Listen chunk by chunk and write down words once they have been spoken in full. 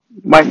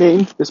My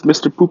name is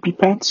Mr. Poopy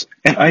Pants,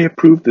 and I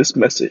approve this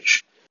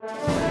message.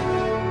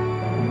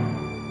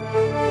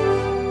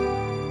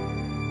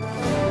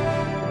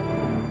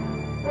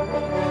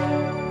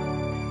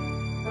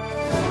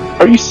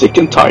 Are you sick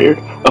and tired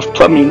of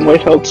plumbing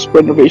lighthouse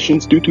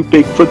renovations due to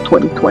Bigfoot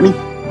 2020?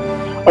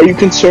 Are you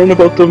concerned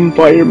about the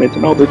environment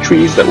and all the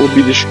trees that will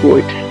be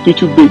destroyed due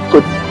to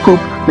Bigfoot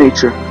poop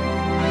nature?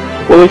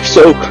 Well, if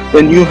so,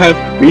 then you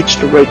have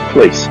reached the right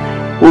place.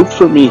 Vote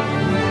for me,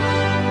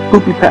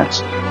 Poopy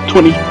Pants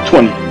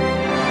 2020.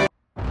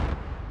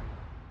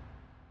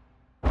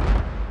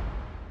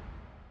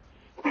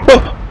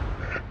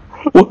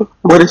 Oh,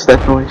 what is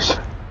that noise?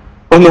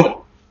 Oh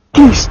no!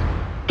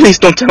 Please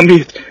don't tell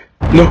me it.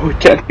 No, it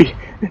can't be.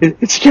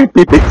 It can't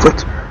be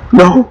Bigfoot.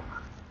 No.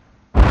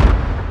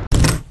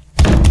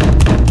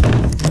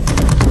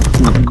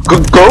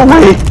 Go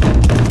away!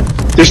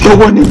 There's no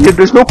one in here.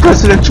 There's no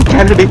presidential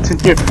candidates in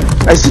here.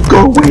 I said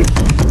go away.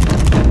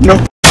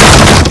 No.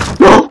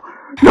 No.